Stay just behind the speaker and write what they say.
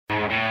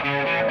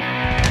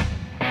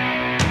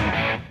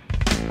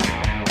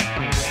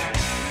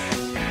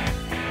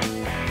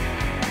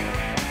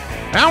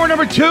Hour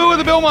number 2 of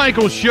the Bill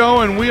Michaels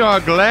Show, and we are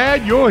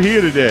glad you're here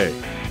today.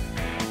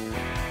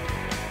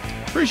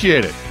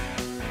 Appreciate it.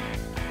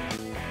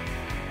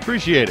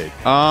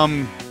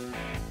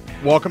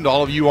 Welcome to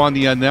all of you on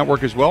the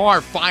network as well. Our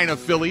fine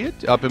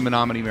affiliate up in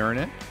Menominee,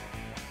 Marinette.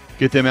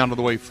 Get them out of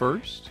the way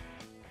first,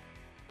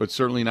 but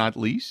certainly not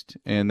least,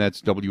 and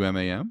that's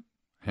WMAM,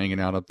 hanging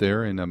out up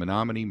there in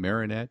Menominee,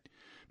 Marinette.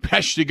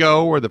 Best to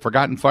go where the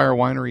Forgotten Fire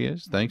Winery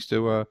is. Thanks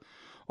to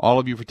all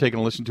of you for taking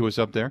a listen to us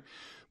up there.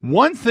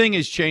 One thing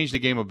has changed the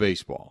game of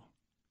baseball.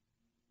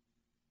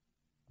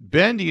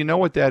 Ben, do you know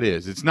what that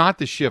is? It's not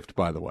the shift,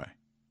 by the way.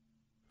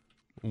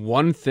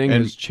 One thing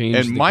has changed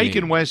the game. And Mike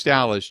in West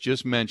Allis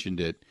just mentioned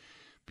it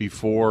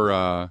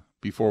before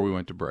we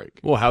went to break.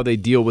 Well, how they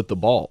deal with the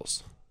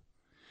balls.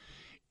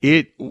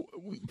 It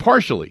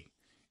partially.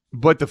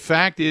 But the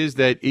fact is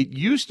that it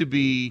used to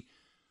be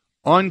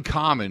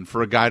uncommon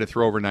for a guy to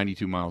throw over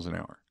 92 miles an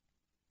hour.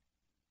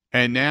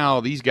 And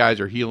now these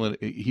guys are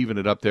heaving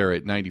it up there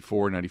at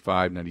 94,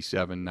 95,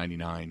 97,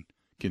 99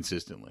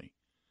 consistently.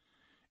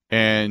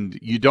 And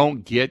you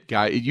don't get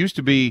guys. It used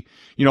to be,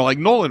 like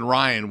Nolan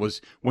Ryan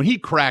was, when he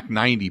cracked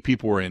 90,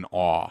 people were in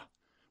awe.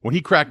 When he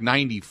cracked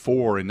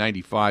 94 and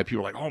 95,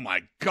 people were like, oh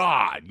my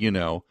God,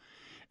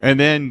 And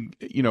then,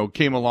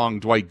 came along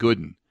Dwight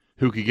Gooden,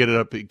 who could get it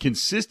up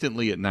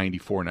consistently at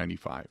 94,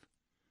 95.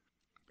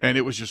 And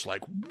it was just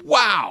like,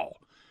 wow.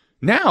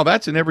 Now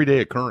that's an everyday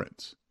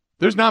occurrence.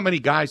 There's not many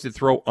guys that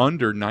throw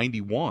under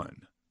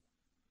 91.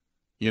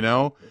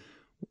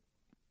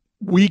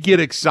 We get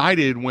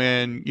excited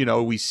when,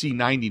 we see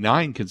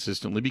 99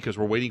 consistently because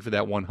we're waiting for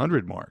that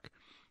 100 mark.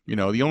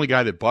 The only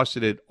guy that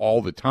busted it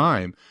all the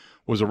time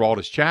was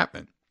Aroldis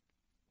Chapman.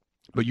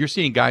 But you're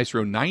seeing guys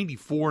throw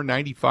 94,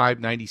 95,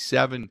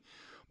 97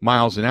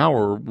 miles an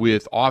hour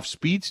with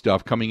off-speed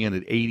stuff coming in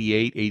at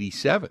 88,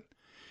 87.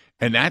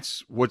 And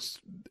that's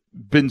what's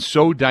been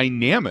so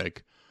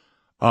dynamic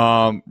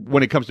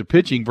when it comes to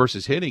pitching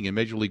versus hitting in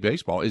Major League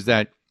Baseball, is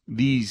that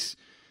these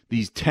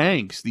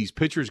tanks, these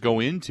pitchers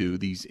go into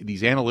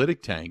these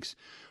analytic tanks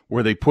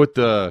where they put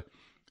the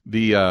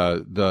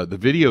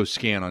video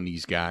scan on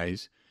these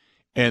guys,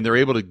 and they're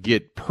able to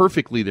get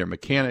perfectly their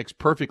mechanics,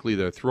 perfectly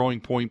their throwing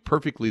point,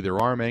 perfectly their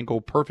arm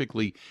angle,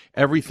 perfectly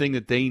everything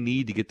that they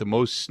need to get the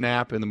most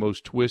snap and the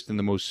most twist and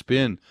the most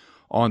spin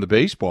on the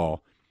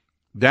baseball.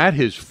 That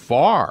has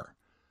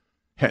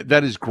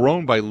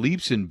grown by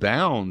leaps and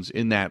bounds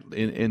in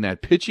that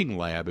pitching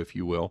lab, if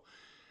you will,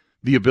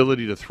 the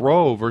ability to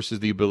throw versus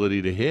the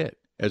ability to hit,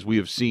 as we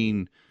have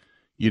seen,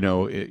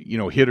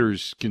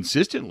 hitters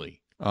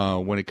consistently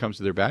when it comes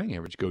to their batting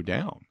average go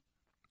down.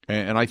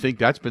 And I think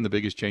that's been the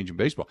biggest change in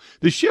baseball.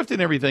 The shift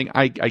and everything,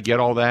 I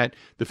get all that.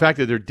 The fact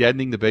that they're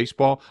deadening the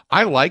baseball,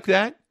 I like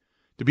that.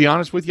 To be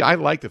honest with you, I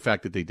like the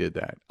fact that they did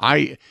that.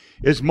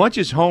 As much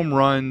as home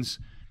runs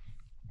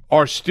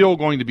are still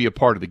going to be a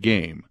part of the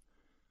game,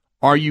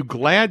 are you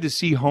glad to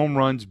see home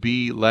runs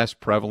be less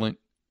prevalent?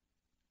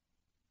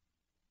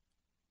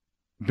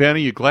 Ben, are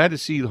you glad to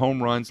see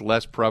home runs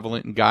less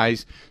prevalent and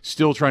guys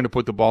still trying to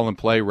put the ball in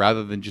play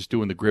rather than just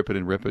doing the grip it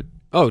and rip it?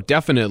 Oh,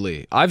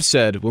 definitely. I've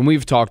said, when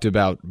we've talked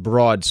about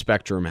broad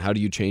spectrum, how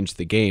do you change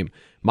the game,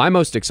 my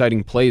most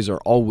exciting plays are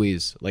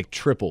always like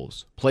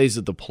triples, plays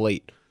at the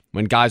plate,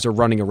 when guys are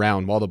running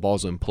around while the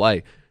ball's in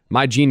play.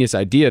 My genius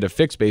idea to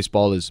fix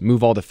baseball is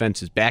move all the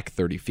fences back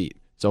 30 feet.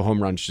 So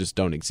home runs just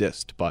don't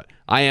exist. But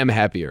I am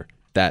happier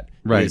that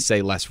they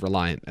say less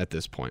reliant at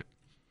this point.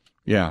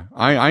 Yeah,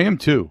 I am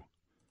too.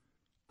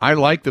 I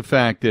like the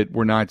fact that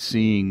we're not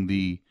seeing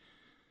the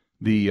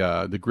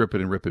grip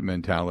it and rip it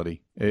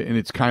mentality, and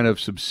it's kind of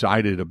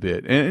subsided a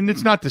bit. And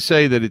it's not to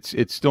say that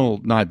it's still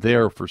not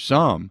there for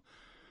some,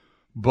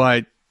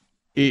 but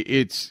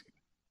it's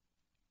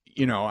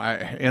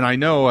I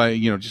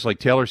know just like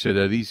Taylor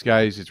said, these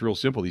guys, it's real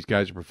simple. These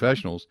guys are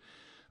professionals.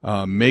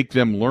 Make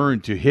them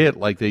learn to hit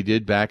like they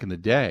did back in the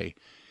day.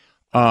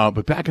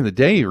 But back in the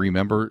day,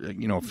 remember,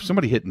 if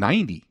somebody hit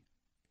 90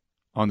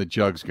 on the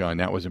Jugs gun,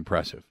 that was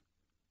impressive.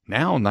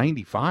 Now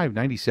 95,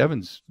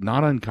 97's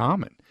not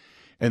uncommon.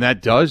 And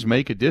that does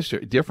make a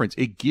difference.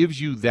 It gives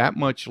you that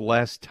much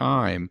less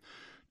time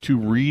to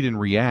read and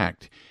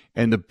react.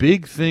 And the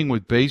big thing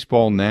with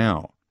baseball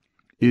now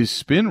is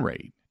spin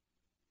rate.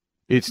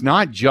 It's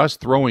not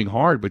just throwing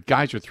hard, but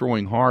guys are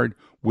throwing hard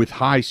with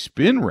high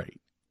spin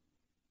rate.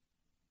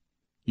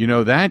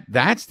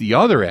 That's the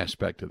other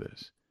aspect of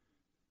this.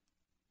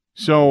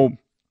 So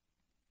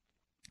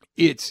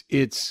it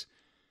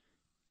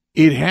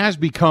has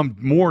become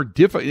more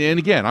difficult. And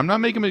again, I'm not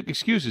making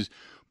excuses,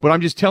 but I'm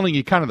just telling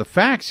you kind of the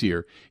facts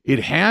here.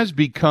 It has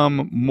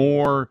become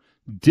more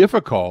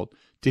difficult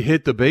to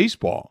hit the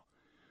baseball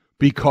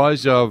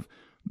because of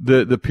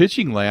the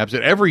pitching labs.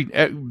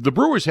 The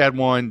Brewers had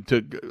one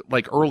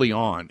early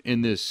on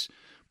in this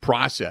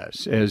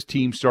process as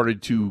teams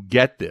started to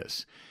get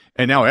this,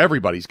 and now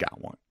everybody's got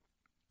one.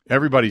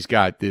 Everybody's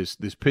got this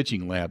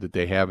pitching lab that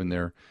they have in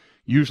their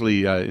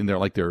usually in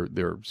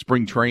their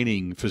spring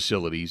training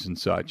facilities and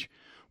such,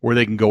 where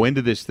they can go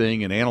into this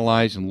thing and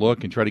analyze and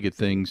look and try to get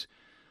things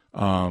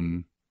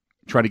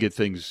try to get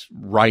things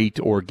right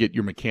or get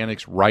your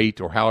mechanics right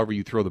or however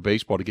you throw the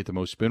baseball to get the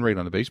most spin rate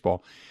on the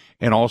baseball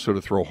and also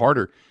to throw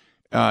harder.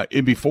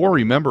 And before,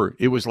 remember,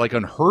 it was like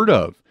unheard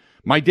of.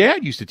 My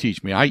dad used to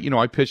teach me.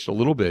 I pitched a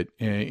little bit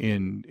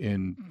in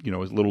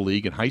his little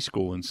league in high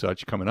school and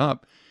such coming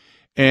up.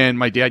 And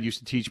my dad used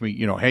to teach me,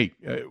 hey,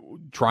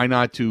 try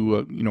not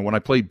to, when I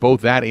played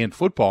both that and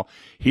football,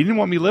 he didn't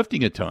want me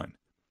lifting a ton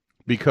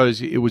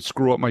because it would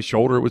screw up my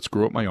shoulder, it would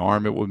screw up my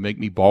arm, it would make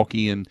me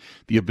bulky, and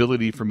the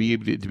ability for me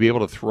to be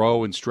able to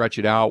throw and stretch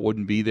it out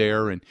wouldn't be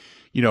there. And,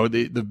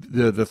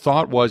 the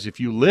thought was if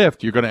you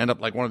lift, you're going to end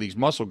up like one of these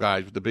muscle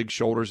guys with the big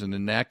shoulders and the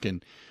neck,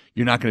 and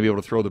you're not going to be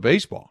able to throw the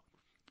baseball.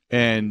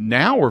 And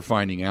now we're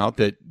finding out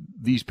that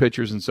these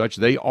pitchers and such,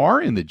 they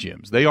are in the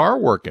gyms. They are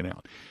working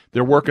out.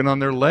 They're working on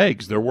their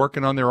legs. They're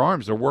working on their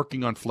arms. They're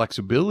working on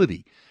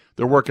flexibility.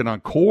 They're working on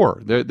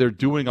core. They're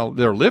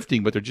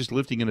lifting, but they're just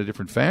lifting in a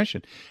different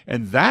fashion.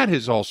 And that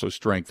has also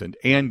strengthened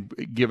and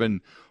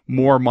given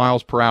more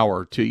miles per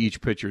hour to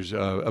each pitcher's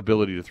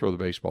ability to throw the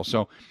baseball.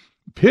 So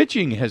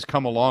pitching has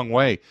come a long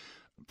way,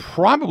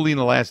 probably in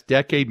the last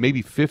decade,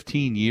 maybe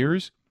 15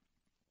 years,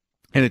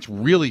 and it's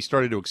really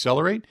started to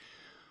accelerate.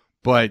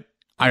 But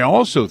I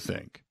also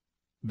think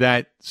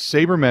that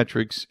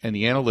sabermetrics and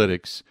the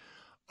analytics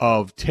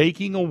of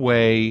taking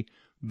away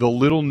the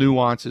little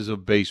nuances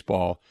of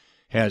baseball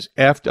has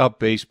effed up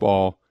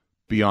baseball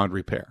beyond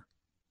repair.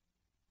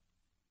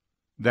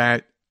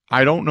 That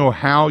I don't know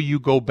how you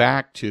go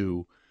back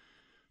to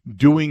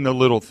doing the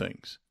little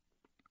things.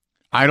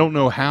 I don't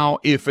know how,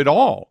 if at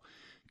all,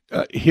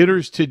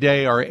 hitters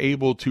today are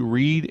able to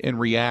read and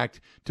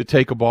react to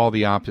take a ball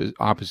the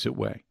opposite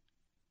way.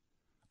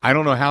 I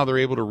don't know how they're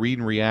able to read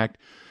and react.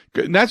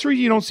 And that's the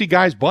reason you don't see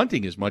guys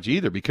bunting as much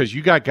either, because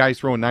you got guys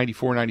throwing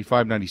 94,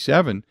 95,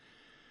 97.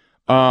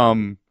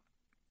 I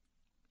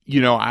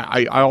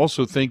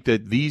also think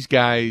that these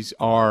guys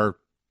are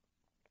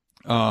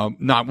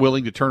not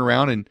willing to turn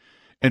around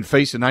and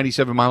face a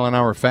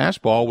 97-mile-an-hour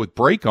fastball with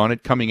break on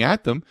it coming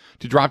at them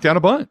to drop down a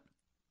bunt.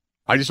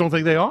 I just don't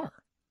think they are.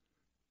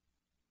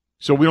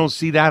 So we don't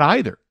see that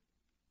either.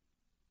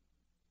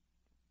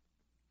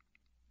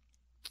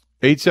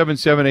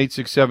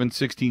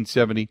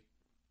 877-867-1670.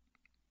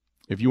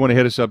 If you want to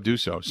hit us up, do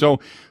so. So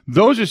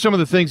those are some of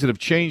the things that have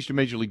changed in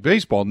Major League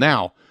Baseball.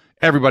 Now,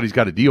 everybody's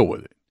got to deal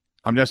with it.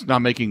 I'm just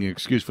not making an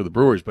excuse for the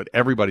Brewers, but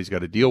everybody's got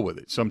to deal with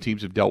it. Some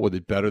teams have dealt with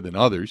it better than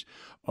others.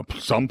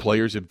 Some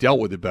players have dealt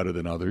with it better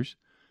than others.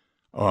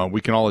 We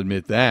can all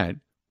admit that.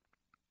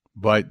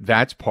 But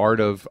that's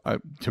part of,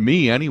 to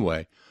me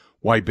anyway,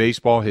 why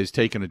baseball has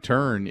taken a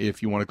turn,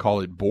 if you want to call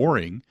it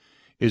boring,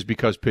 is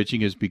because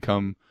pitching has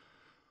become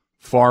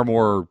far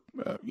more,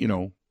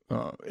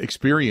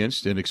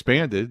 experienced and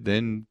expanded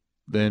than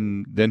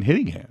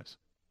hitting has,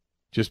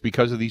 just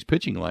because of these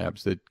pitching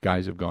labs that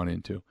guys have gone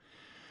into.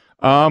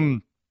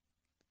 Again,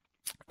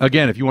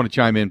 if you want to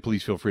chime in,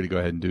 please feel free to go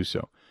ahead and do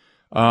so.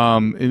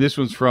 And this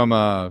one's from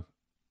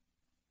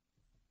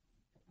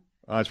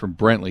it's from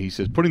Brentley. He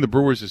says, putting the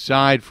Brewers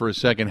aside for a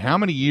second, how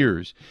many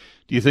years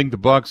do you think the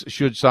Bucks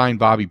should sign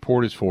Bobby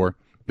Portis for?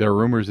 There are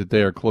rumors that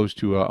they are close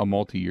to a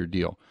multi-year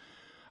deal.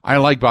 I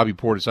like Bobby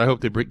Portis. I hope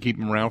they keep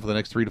him around for the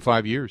next 3 to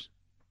 5 years.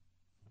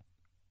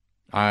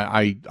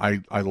 I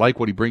like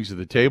what he brings to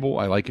the table.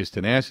 I like his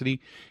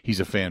tenacity. He's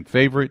a fan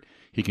favorite.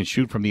 He can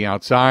shoot from the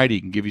outside. He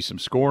can give you some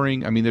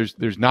scoring. I mean,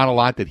 there's not a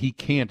lot that he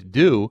can't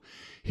do.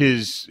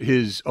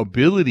 His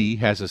ability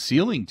has a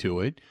ceiling to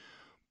it,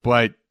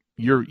 but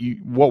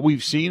what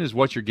we've seen is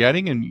what you're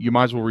getting, and you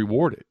might as well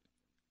reward it.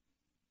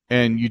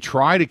 And you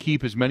try to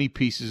keep as many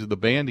pieces of the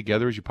band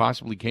together as you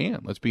possibly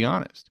can. Let's be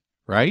honest,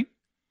 right?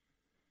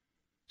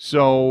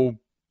 So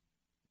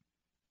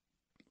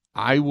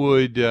I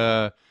would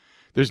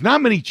there's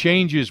not many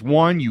changes,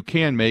 one, you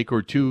can make,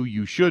 or two,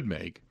 you should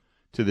make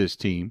to this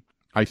team.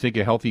 I think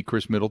a healthy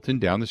Chris Middleton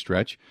down the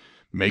stretch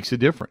makes a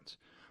difference.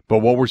 But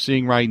what we're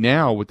seeing right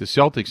now with the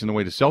Celtics and the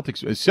way the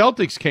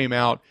Celtics came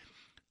out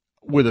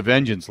with a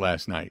vengeance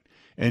last night,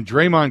 and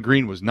Draymond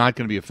Green was not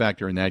going to be a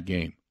factor in that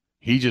game.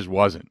 He just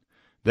wasn't.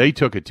 They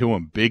took it to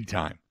him big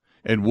time.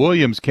 And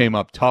Williams came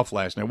up tough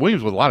last night.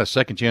 Williams with a lot of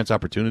second-chance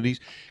opportunities,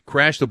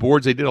 crashed the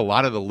boards. They did a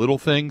lot of the little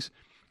things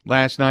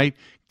last night,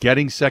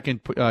 getting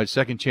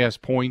second-chance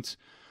points,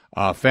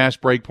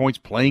 fast break points,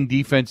 playing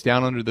defense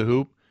down under the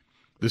hoop.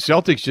 The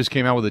Celtics just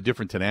came out with a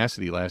different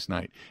tenacity last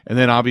night. And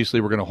then, obviously,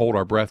 we're going to hold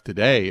our breath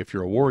today, if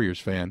you're a Warriors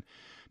fan,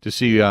 to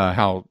see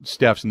how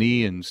Steph's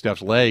knee and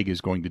Steph's leg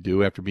is going to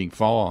do after being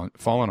fallen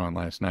on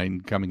last night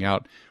and coming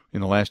out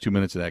in the last 2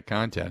 minutes of that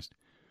contest.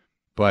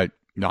 But,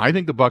 no, I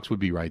think the Bucks would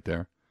be right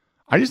there.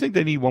 I just think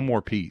they need one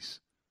more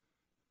piece.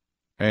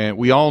 And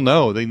we all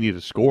know they need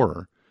a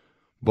scorer.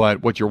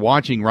 But what you're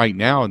watching right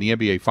now in the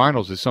NBA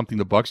Finals is something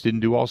the Bucks didn't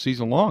do all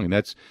season long, and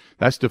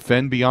that's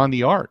defend beyond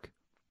the arc.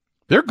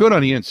 They're good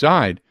on the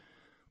inside,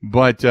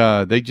 but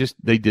they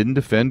didn't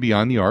defend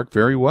beyond the arc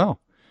very well.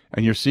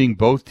 And you're seeing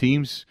both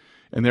teams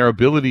and their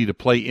ability to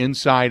play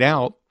inside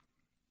out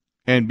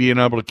and being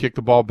able to kick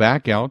the ball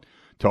back out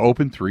to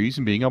open threes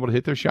and being able to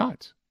hit their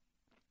shots.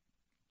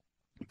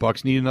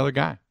 Bucks need another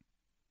guy.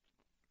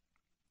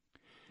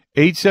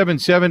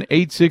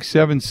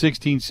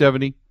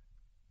 877-867-1670.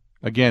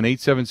 Again,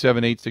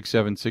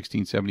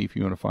 877-867-1670. If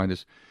you want to find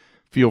us,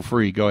 feel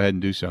free. Go ahead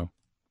and do so.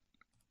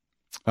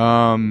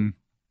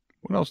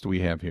 What else do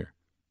we have here?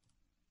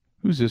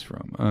 Who's this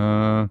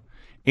from?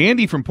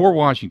 Andy from Port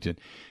Washington.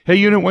 Hey,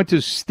 unit, went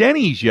to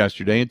Stenny's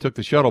yesterday and took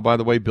the shuttle. By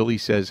the way, Billy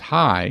says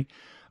hi.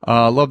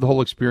 Loved the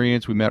whole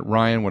experience. We met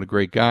Ryan. What a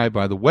great guy.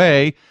 By the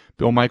way,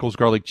 Bill Michaels'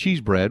 garlic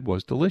cheese bread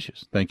was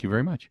delicious. Thank you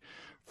very much.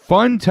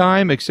 Fun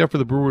time, except for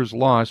the Brewers'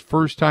 loss.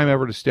 First time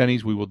ever to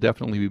Stenny's. We will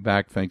definitely be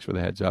back. Thanks for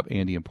the heads up.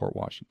 Andy in Port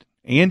Washington.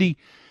 Andy,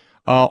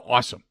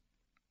 awesome.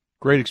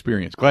 Great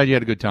experience. Glad you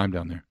had a good time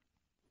down there.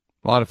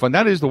 A lot of fun.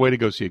 That is the way to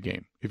go see a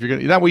game. If you're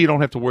gonna, that way you don't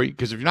have to worry,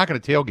 because if you're not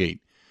going to tailgate,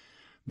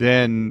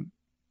 then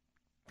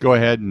go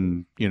ahead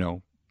and,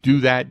 do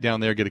that down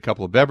there, get a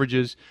couple of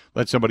beverages,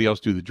 let somebody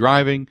else do the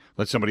driving,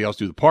 let somebody else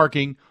do the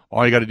parking.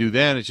 All you got to do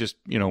then is just,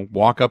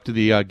 walk up to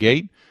the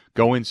gate,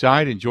 go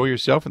inside, enjoy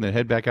yourself, and then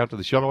head back out to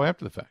the shuttle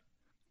after the fact.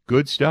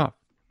 Good stuff.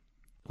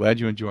 Glad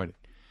you enjoyed it.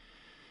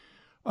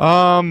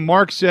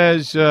 Mark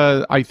says,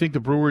 I think the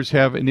Brewers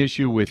have an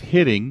issue with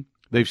hitting.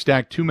 They've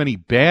stacked too many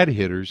bad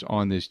hitters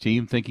on this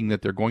team, thinking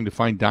that they're going to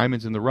find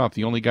diamonds in the rough.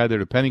 The only guy they're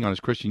depending on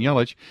is Christian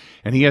Yelich,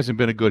 and he hasn't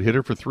been a good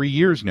hitter for 3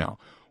 years now.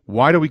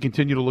 Why do we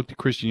continue to look to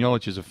Christian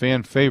Yelich as a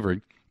fan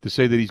favorite to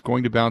say that he's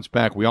going to bounce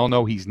back? We all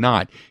know he's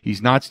not.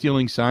 He's not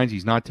stealing signs.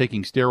 He's not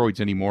taking steroids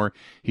anymore.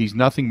 He's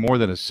nothing more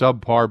than a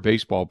subpar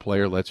baseball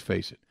player, let's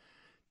face it.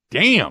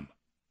 Damn.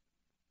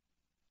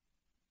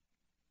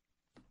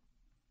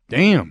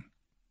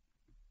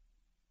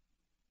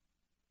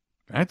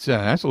 That's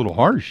a little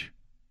harsh.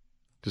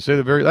 To say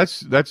the very,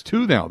 that's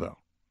two now, though.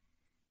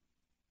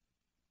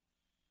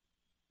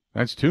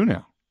 That's two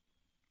now.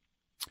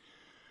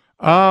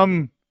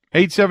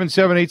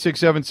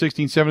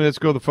 877-867-1670. Let's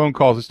go to the phone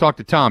calls. Let's talk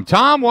to Tom.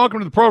 Tom, welcome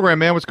to the program,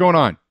 man. What's going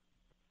on?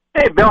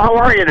 Hey, Bill, how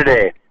are you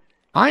today?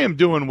 I am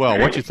doing well.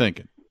 What you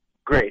thinking?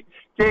 Great.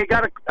 Hey, I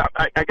got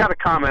a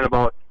comment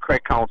about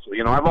Craig Counsell.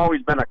 I've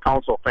always been a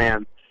Counsell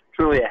fan.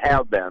 Truly, I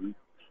have been.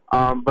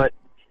 But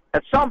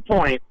at some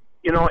point,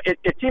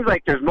 it seems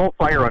like there's no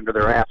fire under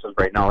their asses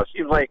right now. It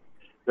seems like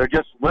they're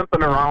just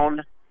limping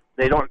around.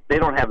 They don't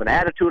have an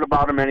attitude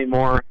about them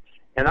anymore.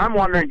 And I'm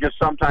wondering, just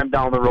sometime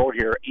down the road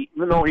here,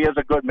 even though he is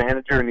a good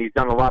manager and he's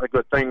done a lot of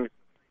good things,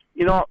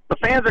 the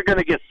fans are going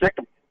to get sick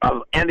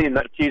of ending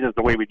the seasons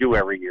the way we do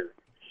every year.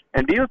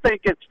 And do you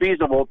think it's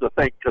feasible to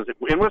think, because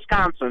in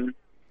Wisconsin,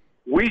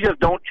 we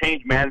just don't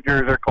change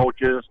managers or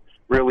coaches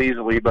real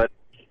easily, but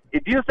do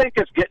you think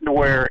it's getting to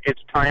where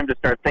it's time to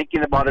start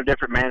thinking about a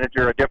different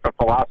manager, a different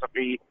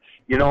philosophy,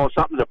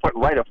 something to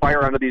light a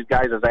fire under these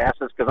guys'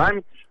 asses?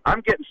 Because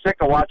I'm getting sick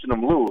of watching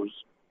them lose.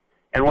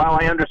 And while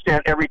I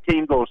understand every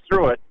team goes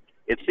through it,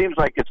 it seems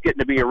like it's getting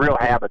to be a real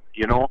habit,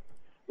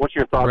 What's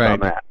your thoughts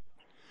on that?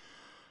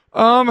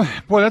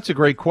 Boy, that's a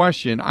great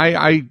question.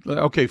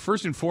 Okay,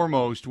 first and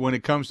foremost, when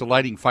it comes to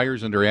lighting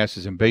fires under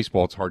asses in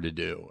baseball, it's hard to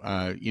do.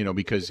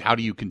 Because how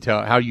do you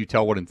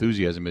tell what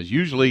enthusiasm is?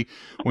 Usually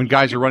when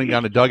guys are running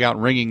down the dugout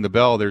and ringing the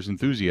bell, there's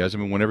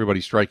enthusiasm, and when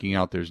everybody's striking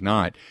out, there's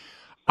not.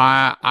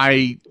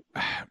 I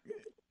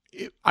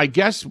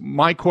guess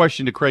my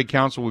question to Craig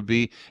Counsell would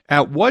be,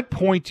 at what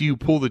point do you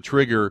pull the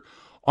trigger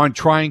on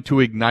trying to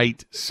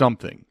ignite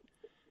something?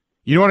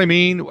 You know what I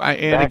mean?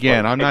 And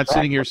again, I'm not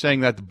sitting here saying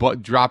that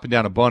dropping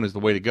down a bun is the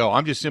way to go.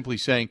 I'm just simply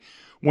saying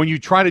when you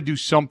try to do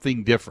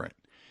something different,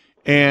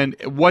 and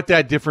what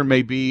that different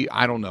may be,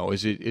 I don't know.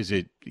 Is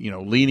it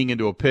leaning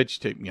into a pitch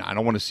to, I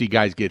don't want to see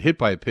guys get hit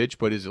by a pitch,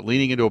 but is it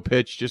leaning into a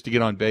pitch just to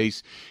get on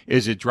base?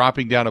 Is it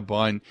dropping down a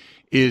bun?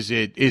 Is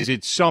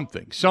it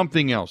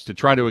something else to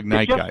try to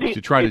ignite guys,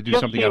 to try to do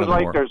something out of the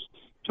norm? There's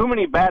too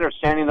many batters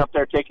standing up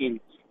there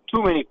taking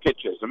too many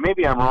pitches, and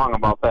maybe I'm wrong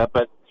about that,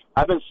 but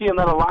I've been seeing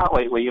that a lot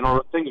lately.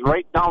 Things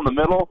right down the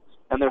middle,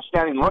 and they're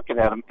standing looking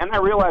at them. And I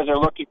realize they're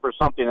looking for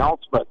something else,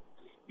 but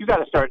you got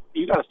to start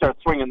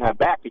swinging that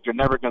back, because you're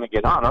never going to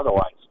get on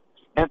otherwise.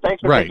 And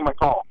thanks for taking my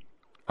call.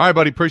 All right,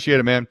 buddy, appreciate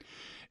it, man.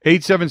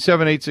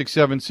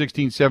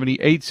 877-867-1670.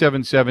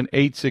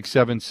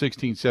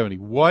 877-867-1670.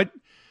 What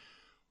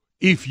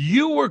if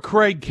you were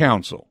Craig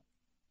Counsell?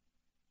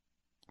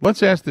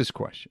 Let's ask this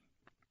question: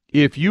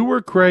 if you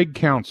were Craig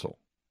Counsell,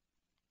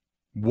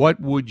 what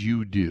would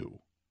you do?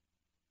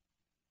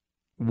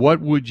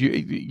 What would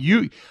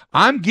you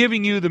I'm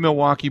giving you the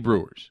Milwaukee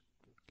Brewers.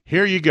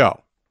 Here you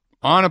go.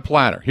 On a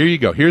platter. Here you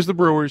go. Here's the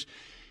Brewers.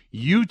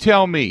 You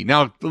tell me.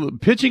 Now,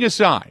 pitching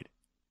aside,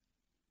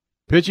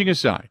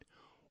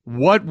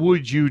 what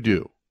would you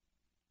do?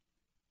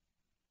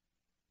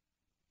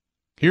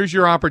 Here's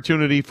your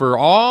opportunity for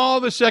all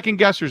the second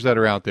guessers that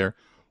are out there.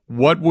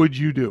 What would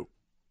you do?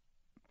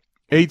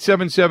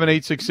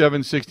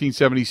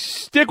 877-867-1670.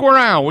 Stick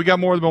around. We got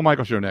more of the Bill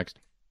Michaels Show next.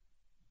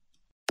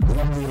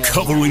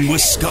 Covering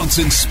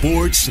Wisconsin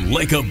sports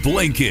like a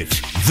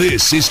blanket.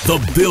 This is the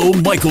Bill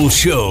Michaels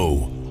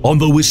Show on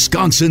the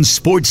Wisconsin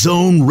Sports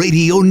Zone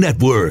Radio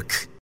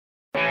Network.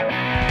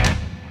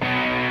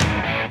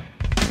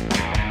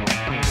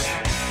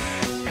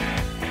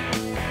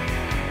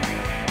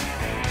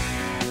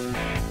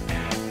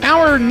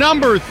 Hour Hour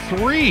number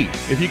 3,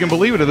 if you can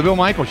believe it, of the Bill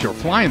Michaels Show.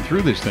 Flying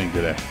through this thing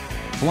today.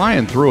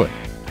 Flying through it.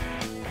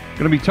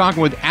 Going to be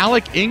talking with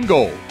Alec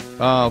Ingold,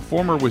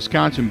 former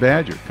Wisconsin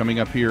Badger, coming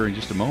up here in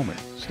just a moment.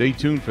 Stay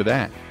tuned for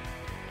that.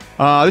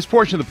 This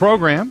portion of the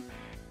program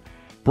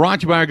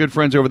brought to you by our good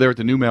friends over there at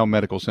the New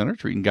Medical Center,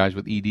 treating guys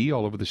with ED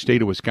all over the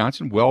state of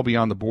Wisconsin, well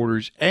beyond the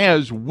borders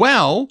as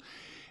well.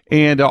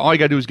 And all you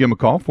got to do is give them a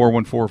call,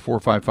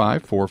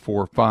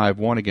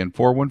 414-455-4451. Again,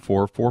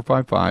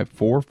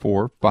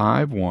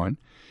 414-455-4451.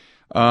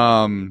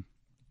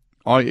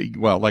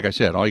 Well, like I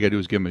said, all you got to do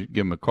is give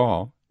them a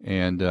call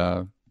and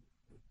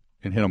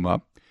hit them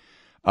up.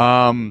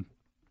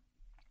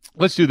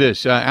 Let's do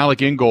this.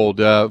 Alec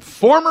Ingold,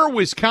 former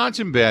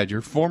Wisconsin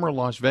Badger, former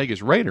Las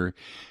Vegas Raider,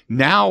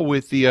 now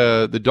with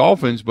the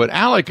Dolphins. But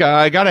Alec,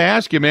 I got to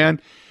ask you,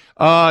 man,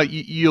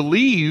 you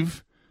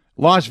leave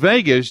Las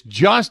Vegas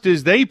just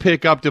as they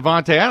pick up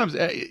Davante Adams.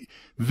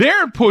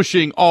 They're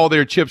pushing all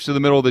their chips to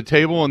the middle of the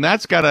table, and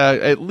that's got to,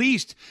 at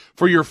least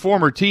for your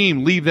former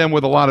team, leave them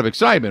with a lot of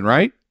excitement,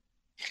 right?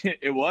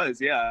 It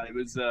was, yeah. It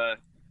was.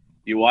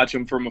 You watch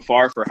them from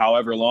afar for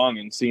however long,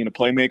 and seeing a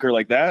playmaker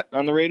like that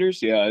on the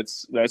Raiders, yeah,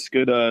 that's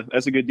good.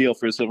 That's a good deal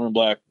for the Silver and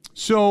Black.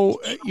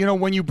 So,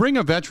 when you bring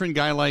a veteran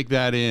guy like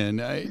that in,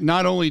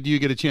 not only do you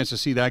get a chance to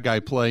see that guy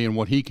play and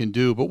what he can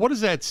do, but what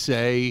does that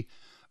say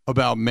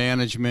about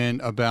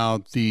management,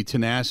 about the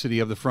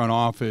tenacity of the front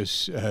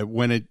office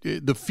when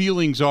the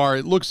feelings are,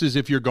 it looks as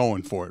if you're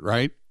going for it,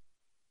 right?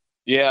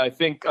 Yeah, I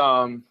think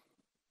I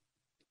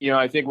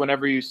think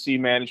whenever you see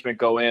management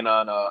go in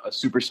on a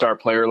superstar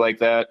player like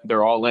that,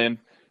 they're all in.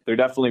 They're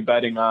definitely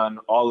betting on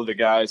all of the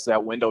guys.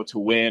 That window to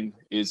win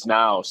is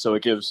now. So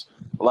it gives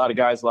a lot of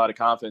guys a lot of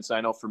confidence. I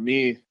know for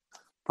me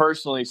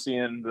personally,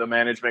 seeing the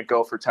management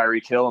go for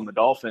Tyreek Hill and the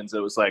Dolphins,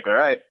 it was like, all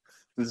right,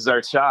 this is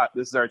our shot.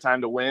 This is our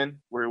time to win.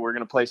 We're going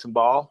to play some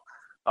ball.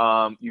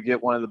 You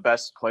get one of the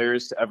best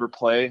players to ever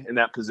play in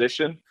that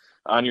position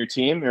on your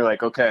team. You're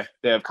like, okay,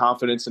 they have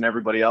confidence in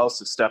everybody else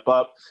to step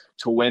up,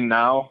 to win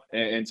now,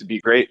 and to be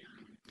great.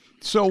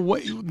 So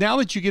now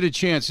that you get a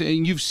chance,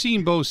 and you've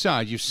seen both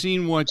sides, you've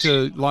seen what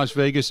Las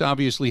Vegas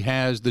obviously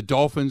has, the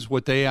Dolphins,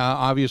 what they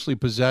obviously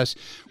possess.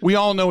 We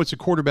all know it's a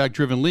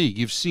quarterback-driven league.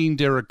 You've seen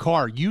Derek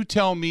Carr. You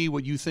tell me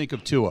what you think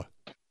of Tua.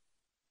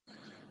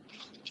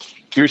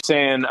 You're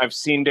saying I've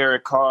seen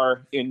Derek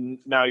Carr, and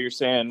now you're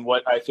saying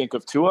what I think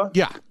of Tua?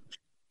 Yeah.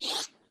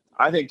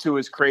 I think Tua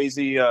is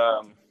crazy.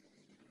 I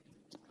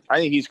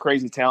think he's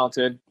crazy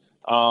talented.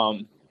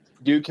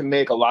 Dude can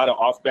make a lot of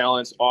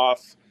off-balance,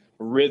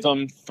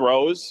 off-rhythm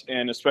throws,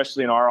 and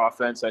especially in our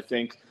offense, I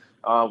think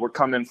we're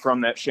coming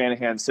from that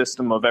Shanahan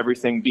system of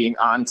everything being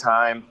on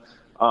time,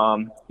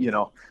 on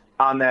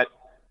that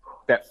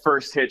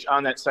first hitch,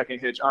 on that second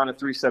hitch, on a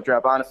 3-step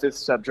drop, on a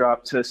 5th-step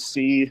drop, to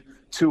see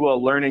Tua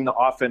learning the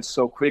offense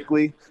so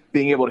quickly,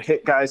 being able to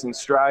hit guys in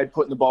stride,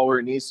 putting the ball where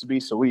it needs to be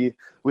so we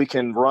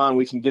can run,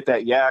 we can get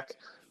that yak.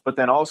 But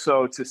then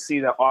also to see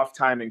that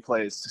off-timing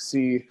plays, to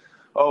see,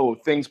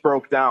 things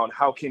broke down.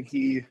 How can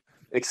he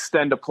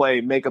extend a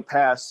play, make a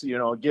pass,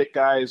 get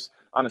guys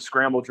on a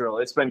scramble drill?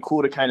 It's been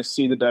cool to kind of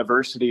see the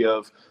diversity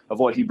of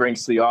what he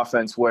brings to the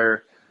offense,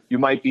 where you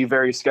might be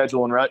very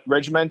schedule and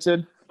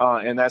regimented,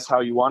 and that's how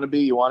you want to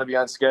be. You want to be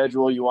on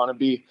schedule. You want to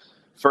be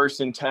 1st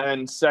and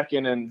 10,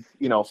 2nd and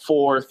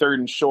 4, 3rd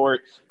and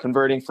short,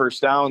 converting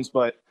first downs.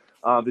 But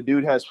the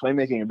dude has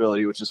playmaking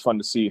ability, which is fun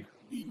to see.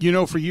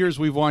 For years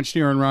we've watched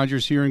Aaron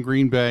Rodgers here in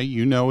Green Bay,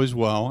 as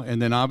well.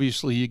 And then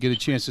obviously you get a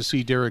chance to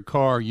see Derek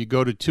Carr. You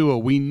go to Tua.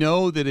 We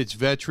know that it's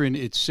veteran,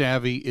 it's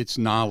savvy, it's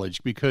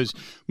knowledge, because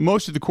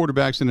most of the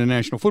quarterbacks in the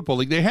National Football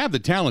League, they have the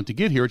talent to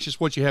get here. It's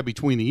just what you have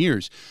between the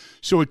ears.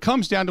 So it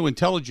comes down to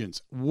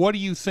intelligence. What do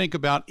you think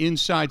about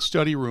inside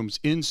study rooms,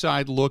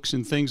 inside looks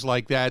and things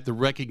like that, the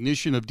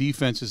recognition of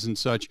defenses and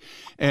such,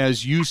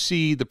 as you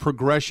see the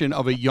progression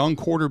of a young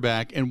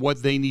quarterback and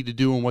what they need to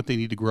do and what they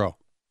need to grow?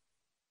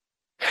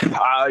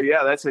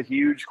 Yeah, that's a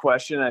huge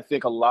question. I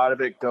think a lot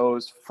of it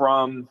goes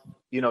from,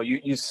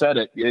 you said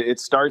it. It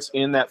starts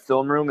in that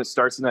film room. It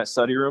starts in that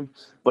study room.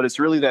 But it's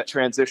really that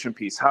transition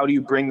piece. How do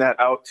you bring that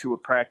out to a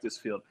practice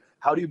field?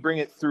 How do you bring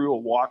it through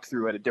a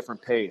walkthrough at a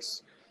different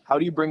pace? How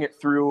do you bring it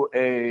through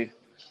a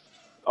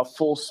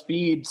full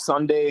speed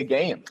Sunday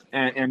game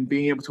and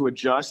being able to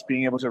adjust,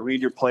 being able to read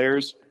your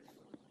players,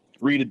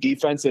 read a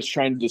defense that's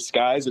trying to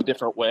disguise a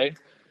different way?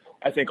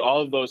 I think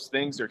all of those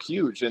things are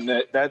huge. And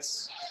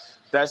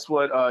that's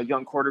what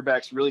young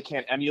quarterbacks really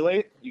can't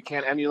emulate. You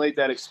can't emulate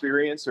that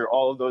experience or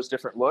all of those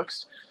different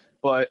looks.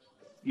 But,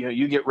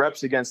 you get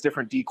reps against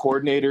different D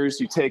coordinators.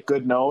 You take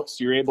good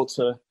notes. You're able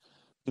to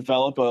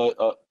develop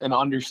an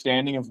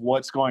understanding of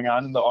what's going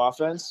on in the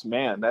offense.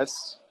 Man,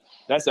 that's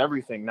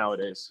everything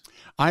nowadays.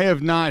 I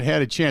have not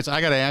had a chance. I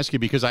got to ask you,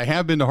 because I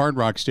have been to Hard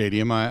Rock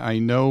Stadium. I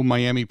know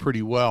Miami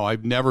pretty well.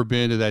 I've never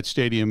been to that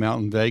stadium out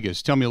in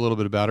Vegas. Tell me a little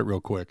bit about it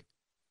real quick.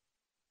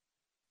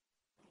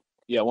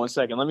 Yeah, 1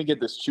 second. Let me get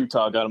this chew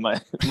talk out of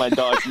my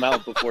dog's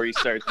mouth before he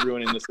starts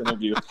ruining this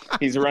interview.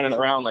 He's running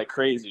around like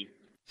crazy.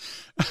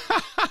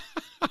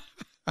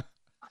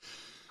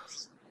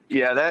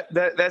 Yeah,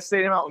 that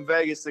stadium out in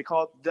Vegas, they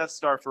call it the Death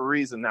Star for a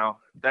reason now.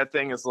 That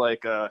thing is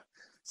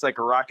it's like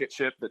a rocket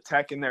ship. The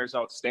tech in there is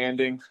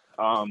outstanding.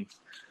 I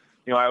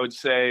would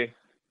say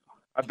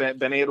I've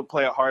been able to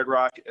play at Hard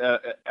Rock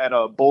at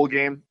a bowl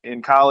game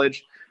in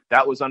college.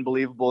 That was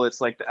unbelievable. It's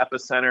like the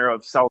epicenter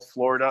of South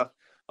Florida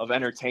of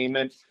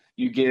entertainment.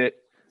 You get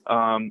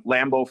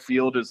Lambeau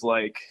Field is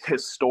like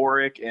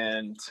historic,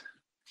 and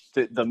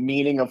the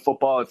meaning of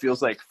football. It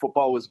feels like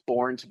football was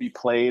born to be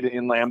played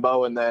in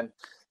Lambeau. And then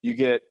you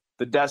get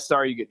the Death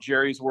Star, you get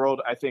Jerry's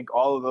World. I think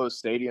all of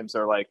those stadiums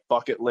are like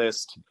bucket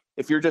list.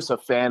 If you're just a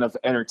fan of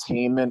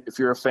entertainment, if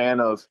you're a fan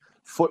of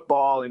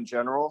football in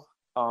general,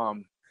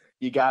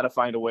 you got to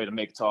find a way to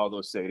make it to all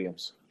those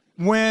stadiums.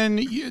 I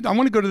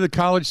want to go to the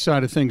college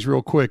side of things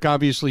real quick.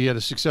 Obviously, you had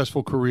a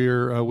successful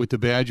career with the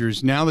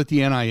Badgers. Now that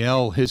the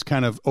NIL has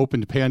kind of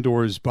opened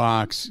Pandora's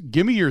box,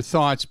 give me your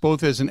thoughts,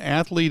 both as an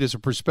athlete, as a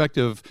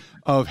perspective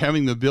of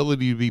having the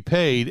ability to be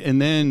paid,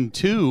 and then,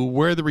 two,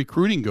 where the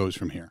recruiting goes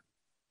from here.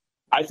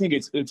 I think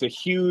it's a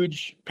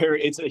huge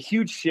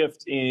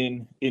shift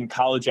in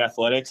college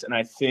athletics, and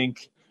I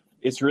think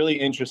it's really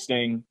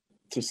interesting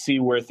to see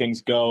where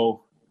things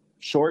go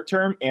short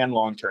term and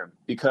long term,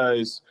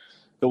 because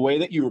the way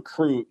that you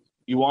recruit,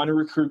 you want to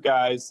recruit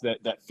guys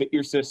that fit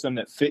your system,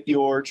 that fit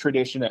your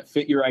tradition, that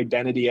fit your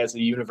identity as a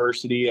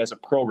university, as a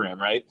program,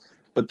 right?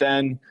 But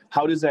then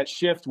how does that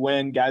shift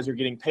when guys are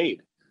getting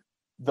paid?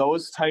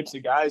 Those types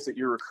of guys that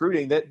you're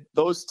recruiting,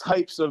 those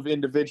types of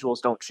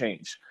individuals don't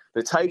change.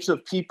 The types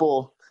of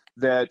people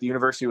that the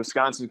University of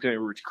Wisconsin is going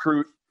to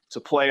recruit to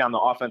play on the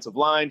offensive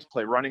line, to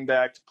play running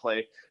back, to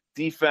play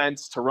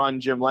defense, to run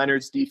Jim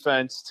Leonard's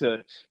defense,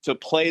 to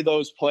play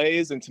those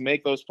plays and to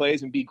make those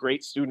plays and be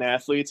great student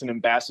athletes and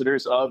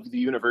ambassadors of the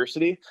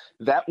university,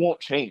 that won't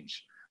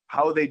change.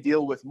 How they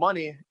deal with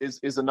money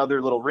is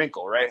another little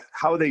wrinkle, right?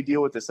 How they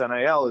deal with this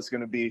NIL is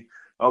going to be,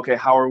 okay,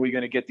 how are we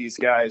going to get these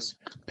guys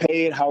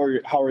paid? How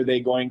are they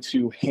going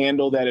to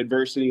handle that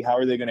adversity? How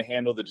are they going to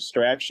handle the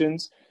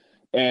distractions?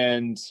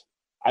 And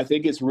I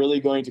think it's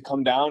really going to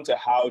come down to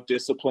how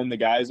disciplined the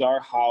guys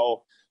are,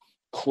 how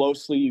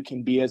closely you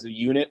can be as a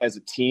unit, as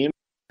a team,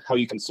 how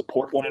you can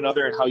support one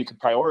another, and how you can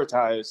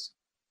prioritize.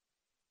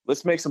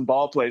 Let's make some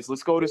ball plays.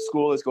 Let's go to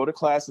school. Let's go to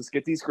class. Let's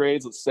get these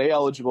grades. Let's stay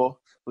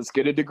eligible. Let's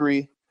get a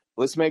degree.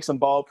 Let's make some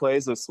ball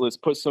plays. Let's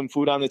put some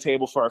food on the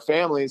table for our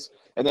families,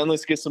 and then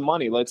let's get some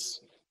money.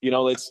 Let's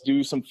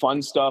do some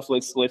fun stuff.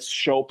 Let's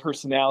show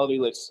personality.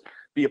 Let's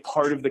be a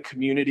part of the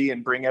community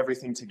and bring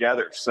everything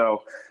together.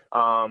 So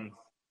I'm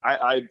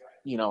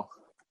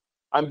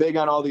big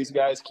on all these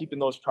guys keeping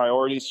those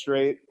priorities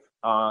straight.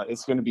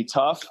 It's going to be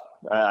tough.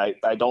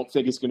 I don't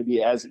think it's going to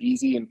be as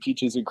easy and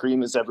peaches and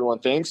cream as everyone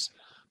thinks,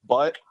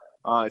 but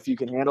if you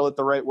can handle it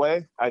the right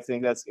way, I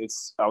think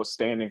it's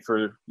outstanding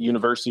for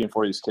university and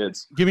for these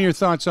kids. Give me your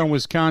thoughts on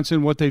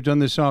Wisconsin, what they've done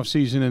this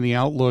offseason, and the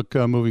outlook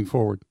moving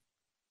forward.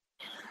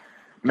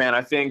 Man,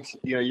 I think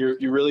you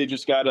really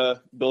just got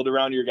to build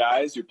around your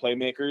guys, your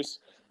playmakers,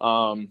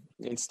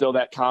 instill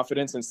that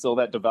confidence, instill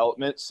that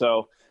development.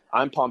 So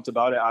I'm pumped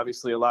about it.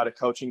 Obviously, a lot of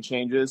coaching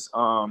changes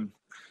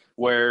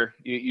where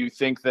you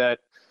think that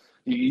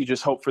you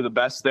just hope for the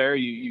best there.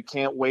 You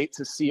can't wait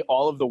to see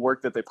all of the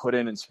work that they put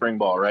in spring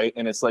ball, right?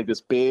 And it's like this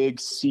big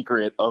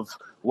secret of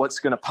what's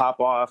going to pop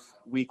off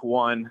week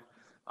one,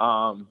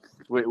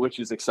 which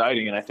is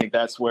exciting. And I think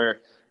that's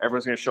where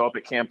everyone's going to show up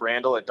at Camp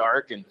Randall at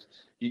dark, and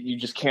you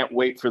just can't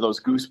wait for those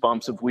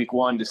goosebumps of week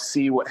one to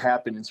see what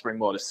happened in spring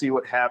ball, to see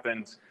what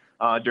happened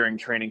during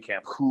training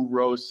camp, who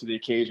rose to the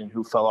occasion,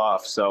 who fell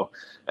off. So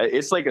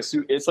it's like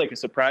a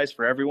surprise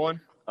for everyone.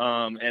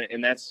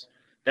 And that's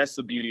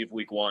the beauty of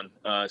week one,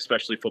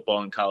 especially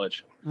football in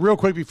college. Real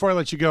quick before I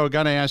let you go, I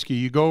got to ask you,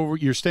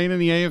 you're staying in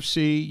the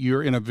AFC.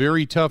 You're in a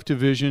very tough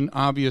division,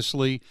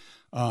 obviously.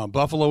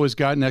 Buffalo has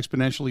gotten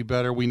exponentially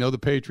better. We know the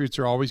Patriots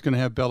are always going to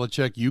have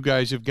Belichick. You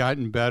guys have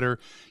gotten better.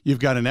 You've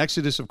got an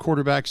exodus of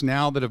quarterbacks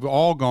now that have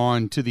all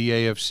gone to the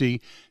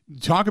AFC.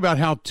 Talk about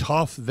how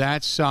tough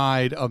that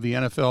side of the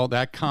NFL,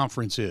 that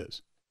conference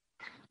is.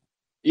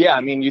 Yeah,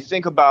 I mean, you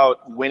think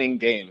about winning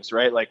games,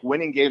 right? Like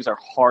winning games are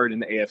hard in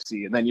the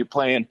AFC, and then you're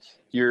playing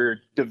your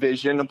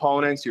division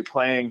opponents, you're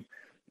playing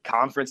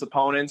conference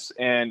opponents,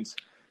 and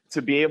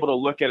to be able to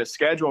look at a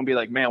schedule and be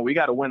like, man, we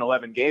got to win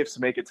 11 games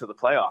to make it to the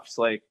playoffs,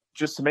 like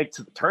just to make it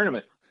to the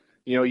tournament.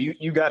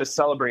 You got to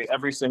celebrate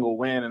every single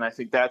win, and I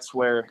think that's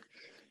where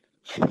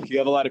you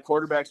have a lot of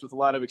quarterbacks with a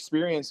lot of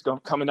experience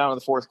coming down to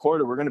the fourth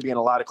quarter. We're going to be in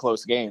a lot of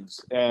close games,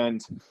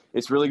 and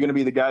it's really going to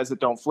be the guys that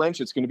don't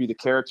flinch. It's going to be the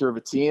character of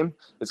a team.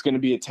 It's going to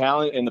be a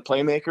talent and the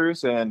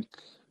playmakers. And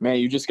man,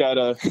 you just got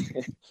to,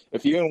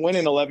 if you're going to win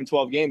in 11,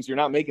 12 games, you're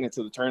not making it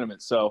to the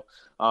tournament. So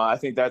I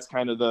think that's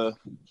kind of the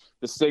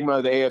stigma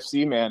of the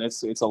AFC, man.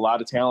 It's a lot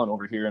of talent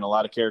over here and a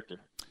lot of character.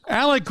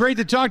 Alec, great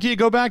to talk to you.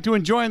 Go back to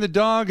enjoying the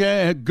dog.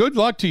 Good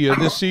luck to you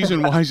this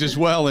season-wise as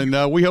well.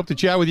 And we hope to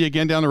chat with you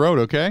again down the road,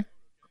 okay?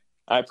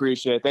 I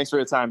appreciate it. Thanks for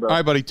your time, bro. All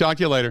right, buddy. Talk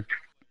to you later.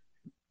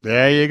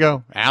 There you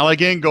go.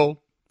 Alec Ingold,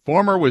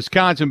 former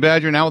Wisconsin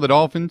Badger, now with the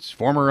Dolphins,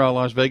 former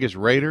Las Vegas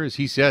Raider. As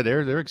he said,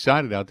 they're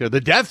excited out there.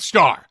 The Death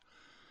Star.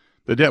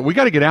 We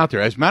got to get out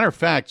there. As a matter of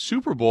fact,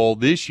 Super Bowl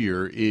this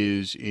year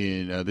is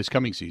in this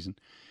coming season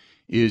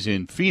is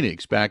in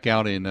Phoenix, back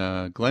out in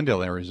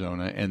Glendale,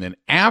 Arizona, and then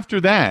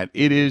after that,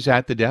 it is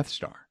at the Death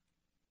Star.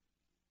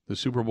 The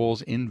Super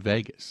Bowl's in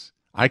Vegas.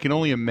 I can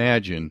only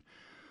imagine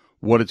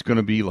what it's going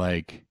to be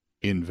like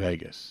in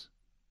Vegas.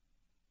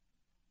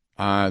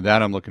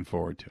 That I'm looking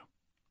forward to,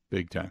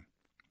 big time.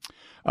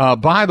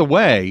 By the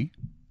way,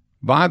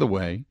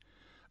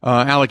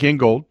 Alec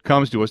Ingold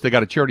comes to us. They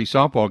got a charity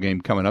softball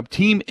game coming up.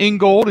 Team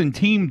Ingold and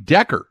Team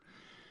Decker.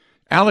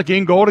 Alec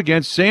Ingold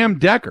against Sam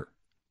Decker.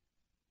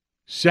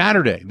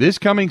 Saturday, this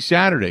coming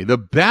Saturday, the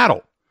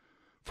battle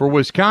for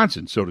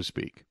Wisconsin, so to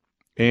speak.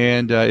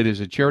 And it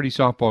is a charity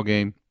softball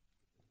game.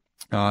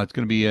 It's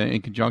going to be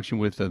in conjunction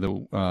with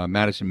the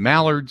Madison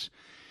Mallards.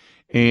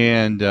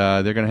 And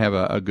they're going to have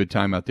a good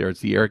time out there. It's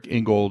the Eric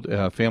Ingold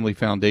Family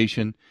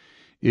Foundation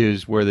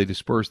is where they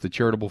disperse the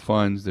charitable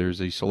funds. There's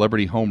a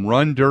celebrity home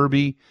run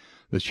derby,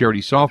 the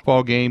charity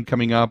softball game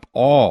coming up,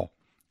 all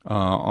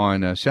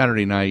on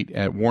Saturday night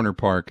at Warner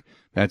Park.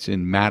 That's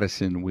in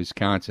Madison,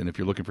 Wisconsin, if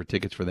you're looking for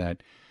tickets for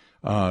that.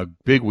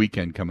 Big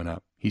weekend coming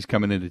up. He's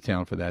coming into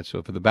town for that.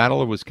 So for the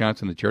Battle of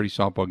Wisconsin, the charity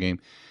softball game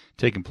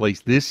taking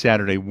place this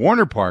Saturday,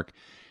 Warner Park,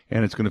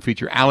 and it's going to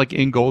feature Alec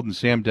Ingold and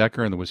Sam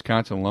Decker and the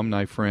Wisconsin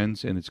alumni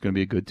friends, and it's going to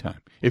be a good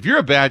time. If you're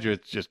a Badger,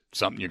 it's just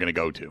something you're going to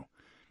go to.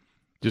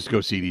 Just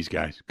go see these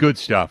guys. Good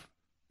stuff.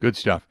 Good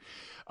stuff.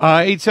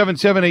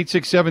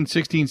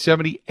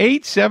 877-867-1670,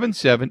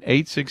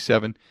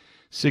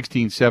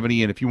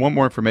 877-867-1670. And if you want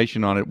more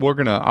information on it,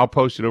 I'll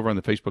post it over on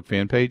the Facebook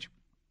fan page,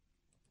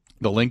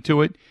 the link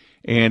to it.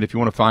 And if you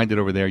want to find it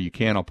over there, you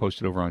can. I'll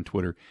post it over on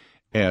Twitter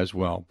as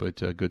well. But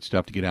good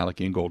stuff to get Alec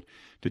Ingold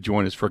to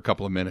join us for a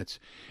couple of minutes.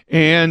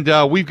 And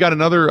we've got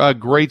another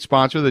great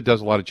sponsor that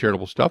does a lot of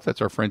charitable stuff.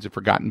 That's our friends at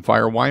Forgotten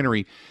Fire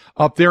Winery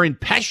up there in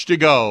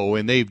Peshtigo.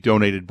 And they've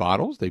donated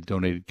bottles, they've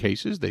donated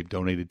cases, they've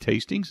donated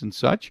tastings and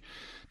such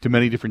to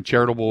many different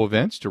charitable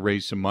events to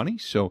raise some money.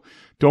 So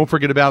don't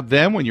forget about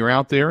them when you're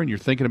out there and you're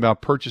thinking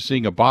about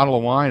purchasing a bottle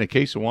of wine, a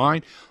case of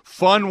wine,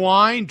 fun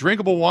wine,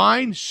 drinkable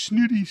wine,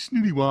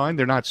 snooty wine.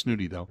 They're not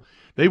snooty, though.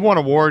 They've won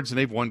awards and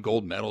they've won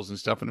gold medals and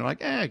stuff, and they're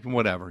like,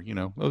 whatever,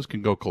 those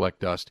can go collect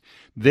dust.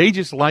 They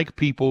just like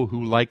people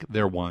who like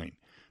their wine.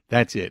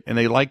 That's it. And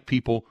they like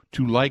people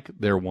to like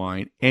their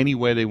wine any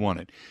way they want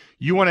it.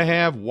 You want to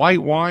have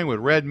white wine with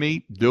red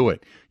meat? Do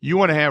it. You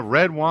want to have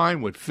red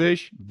wine with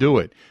fish? Do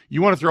it.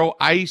 You want to throw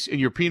ice in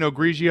your Pinot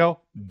Grigio?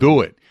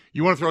 Do it.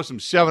 You want to throw some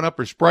 7-Up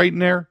or Sprite in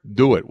there?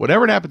 Do it.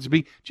 Whatever it happens to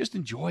be, just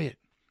enjoy it.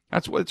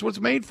 That's what it's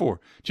made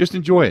for. Just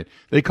enjoy it.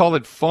 They call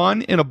it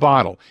fun in a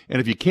bottle. And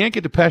if you can't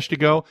get to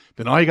Peshtigo,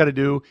 then all you got to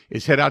do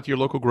is head out to your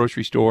local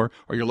grocery store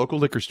or your local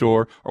liquor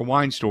store or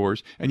wine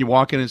stores, and you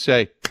walk in and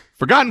say,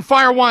 Forgotten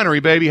Fire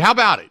Winery, baby. How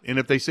about it? And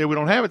if they say we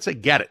don't have it, say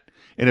get it.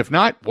 And if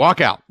not, walk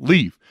out.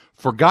 Leave.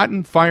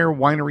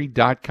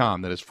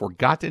 ForgottenFireWinery.com. That is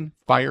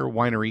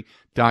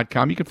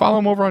ForgottenFireWinery.com. You can follow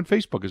them over on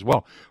Facebook as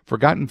well.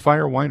 Forgotten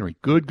Fire Winery.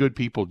 Good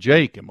people.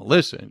 Jake and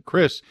Melissa and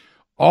Chris,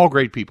 all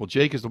great people.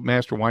 Jake is the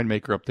master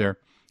winemaker up there.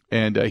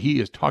 And he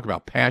is talking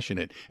about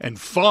passionate and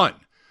fun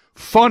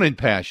and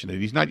passionate.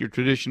 He's not your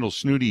traditional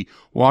snooty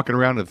walking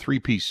around in a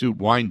 3-piece suit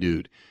wine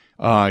dude.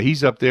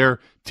 He's up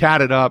there,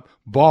 tatted up,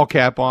 ball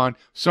cap on,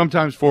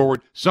 sometimes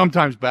forward,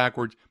 sometimes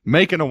backwards,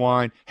 making a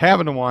wine,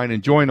 having a wine,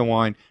 enjoying a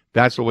wine.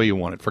 That's the way you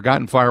want it.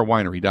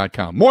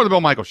 ForgottenFireWinery.com. More of the Bill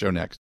Michaels Show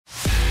next.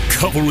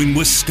 Covering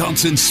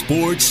Wisconsin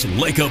sports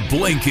like a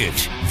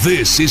blanket.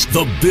 This is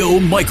the Bill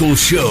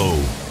Michaels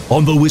Show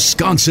on the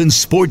Wisconsin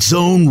Sports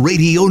Zone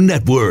Radio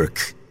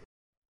Network.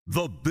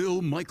 The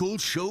Bill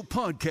Michaels Show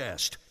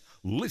podcast.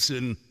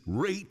 Listen,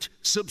 rate,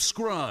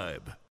 subscribe.